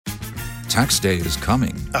Tax day is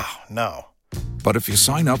coming. Oh, no. But if you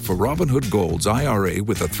sign up for Robinhood Gold's IRA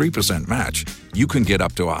with a 3% match, you can get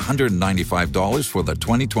up to $195 for the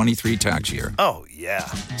 2023 tax year. Oh, yeah.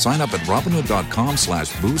 Sign up at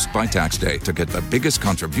Robinhood.com/boost by tax day to get the biggest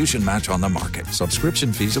contribution match on the market.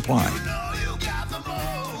 Subscription fees apply.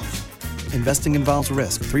 Investing involves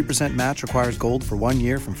risk. 3% match requires gold for 1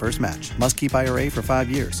 year from first match. Must keep IRA for 5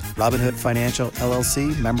 years. Robinhood Financial,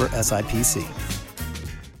 LLC, member SIPC.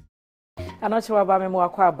 Anoche wa ba me mo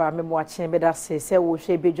akwa ba me mo achen be da se wo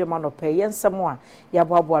hwe bedwama no pe yensem a ya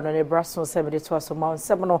boaboa no ne braso se me de to so ma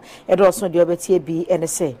nsem no e do so de obetie bi ene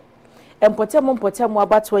se empotem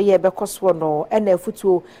abato ye be koso no ena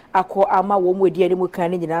afutuo akọ ama wo mu edi ani mu kan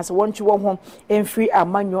ni nyina se wonchi wo ho emfiri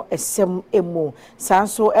amanyo esem emu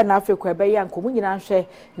sanso ena afekwa be ya nkomu nyina hwe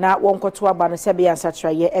na wonkoto aba no se be ya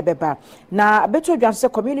nsatra ye ebeba na beto dwan se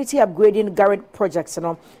community upgrading garage projects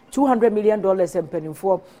no $200 million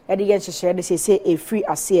empenifo edi yen hyehyɛ ne sese e free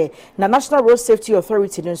ase na National Road Safety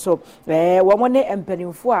Authority nso wo mo ne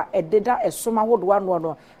empenifo a ededa esoma hodo ano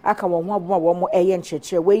no aka wo ho aboma wo mo eye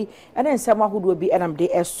nkyekye wei ene nsɛm ahodo bi enamde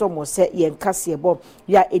esomo se yen kase bo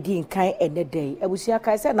ya edi nkan ene dai abusia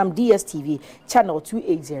kai se nam DSTV channel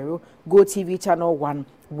 280 Go TV channel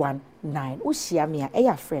 119 ushia me a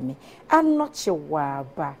eya frame anoche wa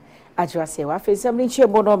ba adwase wa fesem ni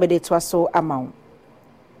chembo no me de to so amount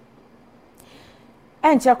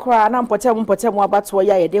enchakra na mpotem abato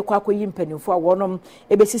ya yede kwa koyi mpanimfo a wonom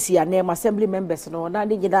ebesisi ya na assembly members no na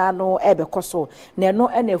ne nyina no ebekoso na no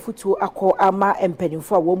ena afutuo akọ ama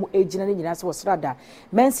mpanimfo a wo mu ejina ne nyina se wosrada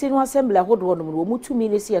mensi no assembly ahodo no wo mu tumi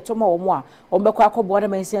ne se yetoma wo mu a ombekọ akọbo na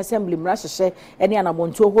mensi assembly mra hyehye ene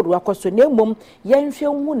anamonto ahodo akoso na emom yenhwe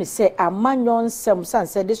hu ne se amanyon nsem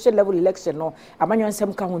sanse district level election no amanyon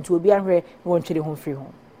nsem ka honto obi ahwe no wontwere ho firi ho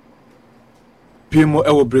Pimo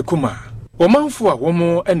ewo brekuma Omanfo a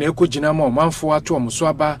womo ena ekogina ma omanfo ato omuso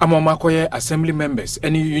aba amakoye assembly members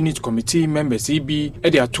any unit committee members ibi e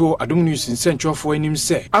de ato adom news nsentwofo anim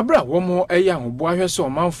se abra womo eya hobo ahwe se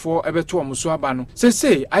omanfo ebeto omuso aba no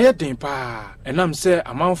sese ayeden pa enam se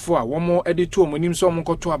amanfo a womo e de to omonim se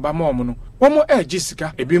omonkoto aba ma omo no womo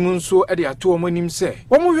ejisika ebimu nso e de ato omonim se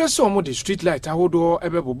womo hwe se omo de street light ahodo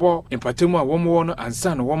ebebobo empatemu a womo wono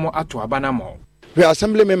ansa no womo ato aba na mo we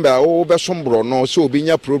assembly member o be sombro no so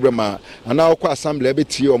obinya program ana okwa assembly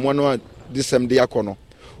ebeti omo no December yakono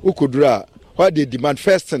ukodura what they demand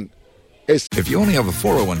first thing is if you only have a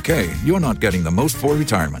 401k, you're not getting the most for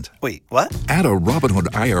retirement. Wait, what? Add a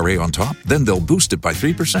Robinhood IRA on top, then they'll boost it by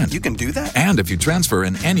 3%. You can do that? And if you transfer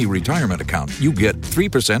in any retirement account, you get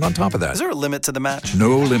 3% on top of that. Is there a limit to the match?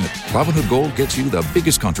 No limit. Robinhood Gold gets you the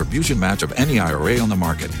biggest contribution match of any IRA on the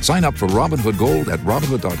market. Sign up for Robinhood Gold at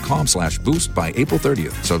Robinhood.com/boost by April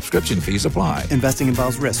 30th. Subscription fees apply. Investing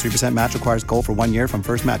involves risk. 3% match requires gold for 1 year from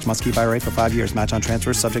first match. Must keep IRA for 5 years. Match on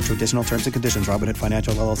transfers subject to additional terms and conditions. Robinhood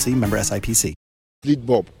Financial, LLC, member SIPC. lead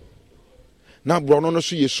bob na brono no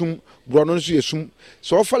so yesum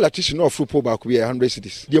so offer latish no offer pole back we 100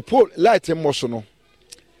 cities the pole light mo so no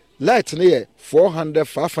light na ye 400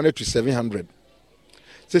 500 to 700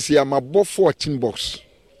 say am above 14 box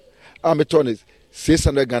am return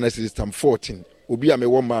 600 Ghana cedis tam 14 obi am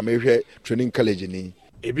wo ma me hwe training college ni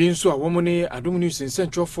ebi nso a womo ne adom news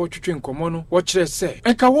nsentwofo twetwe nkomo no wo kire se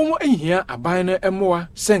enka womo ehia aban no emoa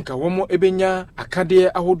senka womo ebenya akade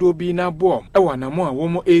ahodo bi na boom ewa namo a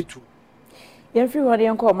womo etu yemfiri hode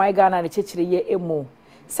enko my Ghana ne chechire ye emu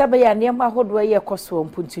sebe ya niam ahodo ye koso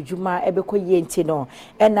mpuntudwuma ebekoye nti no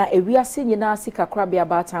ena ewiase nyina sika krabia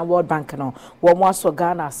batan World Bank no wo mo aso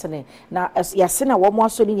Ghana asene na yase na wo mo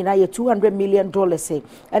aso ni nyina ye $200 million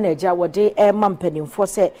ena eja wode mampanimfo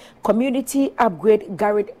se community upgrade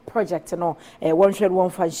garage project no one shred one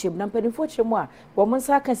fanship na mpanimfo chemu a wo mo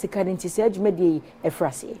nsa kan sika nti se adwumadi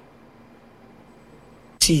efrase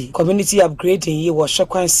community upgrading ye wo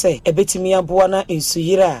hwekwan se ebetimi aboa na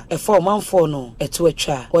nsuyira efo manfo no eto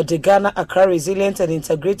atwa wo de Ghana Accra Resilient and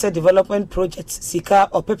Integrated Development Project sika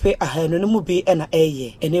opepe ahanu no mu bi na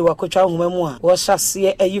eye ene wakotwa homamu a wo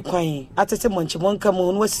hyase ayikwan atete monchimonka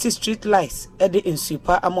mu no city street lights e de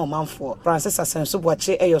nsupa ama manfo Francis Asenso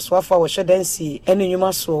boache eyoswafa wo hwedansi ene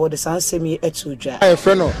nyuma so wo de sansemi eto dwa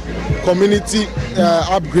efreno community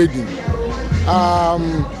upgrading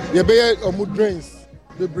ye be omu drains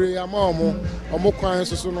Bebre amomo omokwan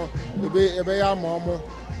soso no ebe ya amomo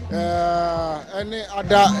any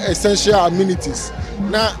other essential amenities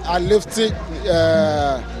now are lifting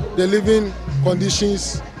the living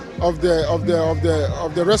conditions of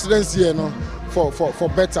the residents here no for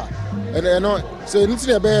better and so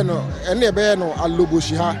anything ebe no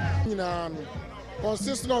aloboshi ha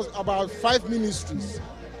consists of about 5 ministries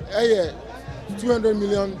 $200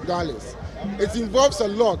 million It involves a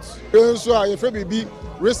lot. So I have a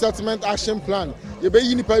resettlement action plan. You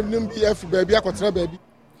be in the baby.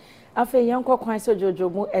 Afe yanko kwan so jojo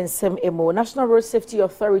mu ensem emo National Road Safety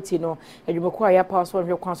Authority no edwumekwa ya pass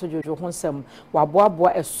one kwan so jojo ho nsem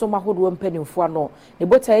waboaboa esoma hodo mpanimfo ano ne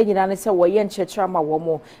bota ye nyina ne se wo ye nchechira ma wo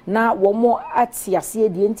mo na wo mo atiase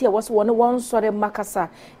die nti e wo so won won sore makasa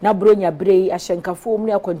na bronya brei ahyenkafo mu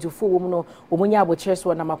ne akwantufo wo mu no wo munya abokire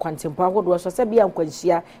so na makwantempo hodo so se bia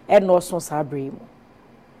nkwanhia e no so sa brei mu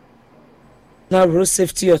na Road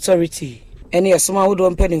Safety Authority ene esoma hodo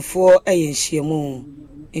mpanimfo ayenhyiemu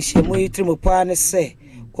Nshemu yitrimu pa ne se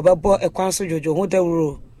obebo ekwanso jojo ho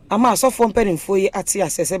dawuro ama asofo mpanimfo yi ate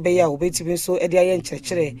asese be ya obetimi so ede aye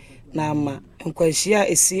nkyerkyere na ama nkwanhia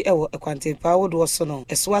esi ewo ekwantempa wodo so no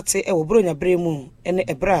eswate ewo bronya bremu ene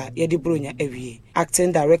ebra ye de bronya awie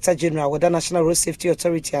Acting Director General with the National Road Safety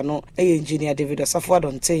Authority ano engineer David Osafo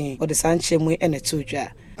Adonten o de sanchemu ene tudwa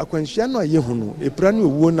akwanhia no aye hu no epra ne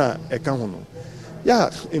owuo na eka hu no ya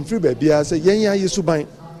emfiri ba bia se yen ya yesuban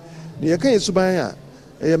ne yeka yesuban a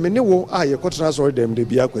mene wo a ye kotena sorry dem de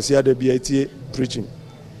bia kwasi ada bia tie preaching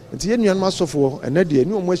nti ye nuan masofo ene de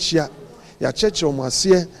ni omo ahia ya cheche omo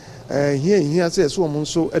ase hia se so omo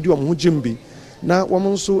nso ade omo ho jimbi na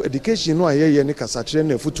omo nso education no ayeye ne kasakire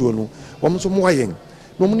na futuo no omo nso mo ayen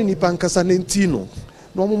no omo ni nipa nkasa na nti no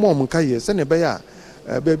no omo mo nkaye se ne be ya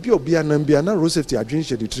ba bia obia na bia na road safety adwin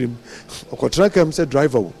hye de trim okotena kam se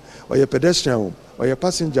driver or ye pedestrian or ye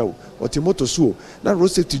passenger or motor suo na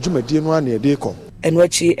road safety dwumadie no ane de ko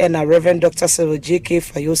Enwachi ena Reverend Dr. Cyril J.K.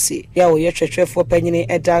 Fayosi ya oye twetwefo panyini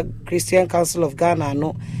eda Christian Council of Ghana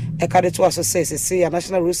no ekade to asose se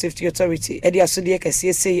National Road Safety Authority edi asodie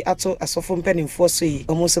kese sei ato asofo mpanimfo so yi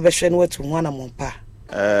omo so behwe no watu ho na mompa.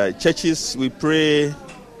 Churches we pray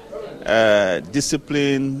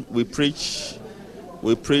discipline, we preach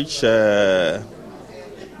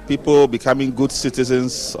people becoming good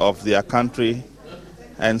citizens of their country.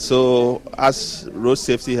 And so, as road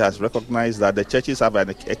safety has recognized that the churches have a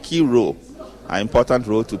key role, an important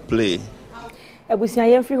role to play. Ebusia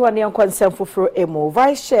yemfri ho ne konsem foforo emo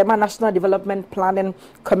Vice Chairman National Development Planning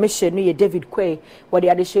Commission no ye David Kwei wodi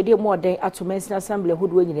adehwede mo den atomansin assembly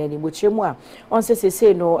hodo nyina ni mochemu a on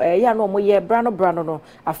se no ya no mo ye brano no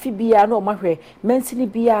afi bia no mahwe mansini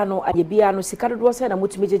bia no aye bia no sika dodo se na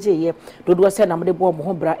motumi jejeye dodo se na mode bo mo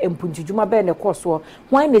ho bra empuntujuma be ne koso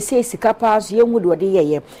hwan ne se sika pa so ye nwu de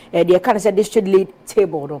ye de ka se district lead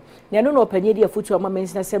table no ne no opanye de afutu ama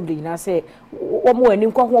mansini assembly nyina se wo mo ani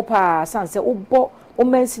nkwa ho pa sanse wo o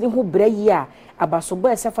mensini hu breyi a abasobo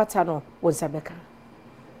esefata no wonsabeka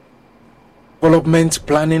Development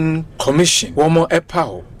Planning Commission womo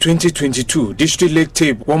epao 2022 District Lake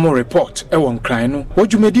Table womo report ewon kran no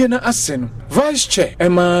wodwumedie na ase no Vice Chair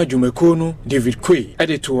Emma Jumeko no David Kwei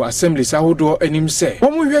editor assemblies ahodo anim se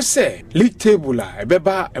womo hwe se Lake Table a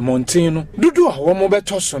ebeba emonten no dudu a womo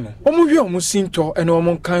betoso no womo hwe omo sinto ene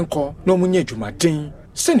womo kanko no omo nya dwumaden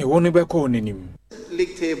se ne wono beko onanim.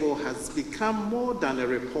 League Table has become more than a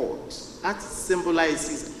report. It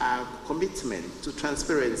symbolizes our commitment to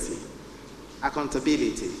transparency,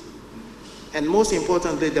 accountability, and most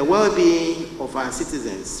importantly, the well-being of our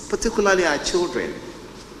citizens, particularly our children.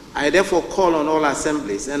 I therefore call on all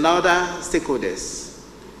assemblies and other stakeholders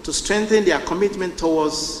to strengthen their commitment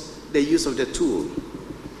towards the use of the tool,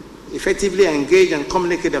 effectively engage and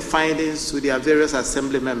communicate the findings to their various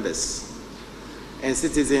assembly members and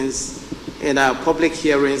citizens in our public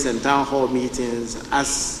hearings and town hall meetings,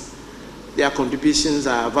 as their contributions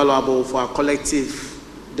are valuable for our collective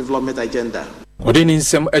development agenda. Odeni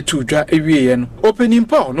nsem atudwa ewie no opening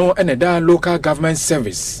power no eneda local government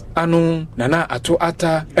service anu nana ato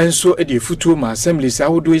ata enso edi futu ma assemblies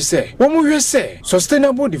ahodo ise womu hwe se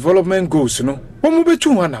sustainable development goals no womu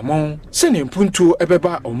betu wanamon se ne mpuntu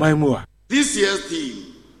ebeba omanmu a. This year's theme,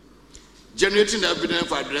 generating evidence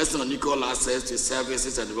for addressing unequal access to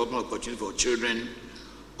services and development opportunities for children,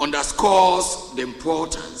 underscores the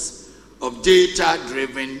importance of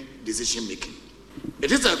data-driven decision-making.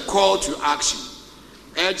 It is a call to action,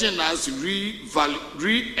 urging us to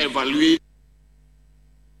re-evaluate.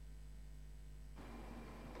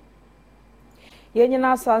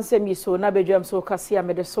 Yenyina sansem yiso na bedwam so kasia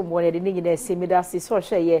mede somwo ne de nyina esimida si so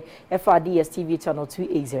hweye FRDS TV channel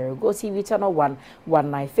 280 Go TV channel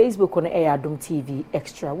 119 Facebook on Air Adom TV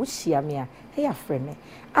Extra wuhia me a eya freme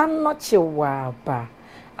anochewa ba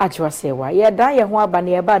ajwasewa ye da ye ho aba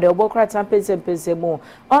ne eba de obokra tampensempensem mu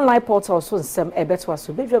online portal so nsem ebeto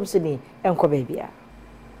aso bedwam so ni enko bebia.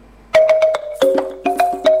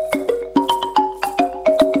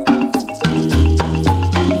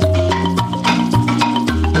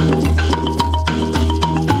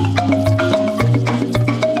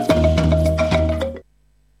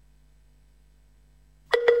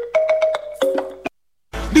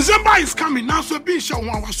 is coming now, so be sure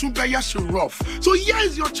one was super rough. So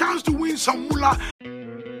here's your chance to win some moolah.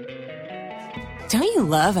 Don't you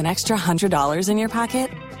love an extra $100 in your pocket?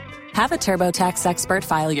 Have a TurboTax expert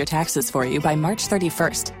file your taxes for you by March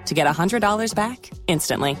 31st to get $100 back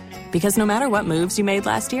instantly. Because no matter what moves you made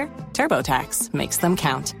last year, TurboTax makes them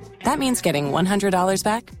count. That means getting $100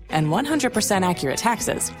 back and 100% accurate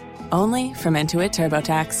taxes, only from Intuit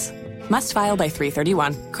TurboTax. Must file by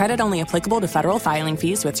 3/31. Credit only applicable to federal filing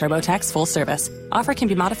fees with TurboTax full service. Offer can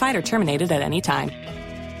be modified or terminated at any time.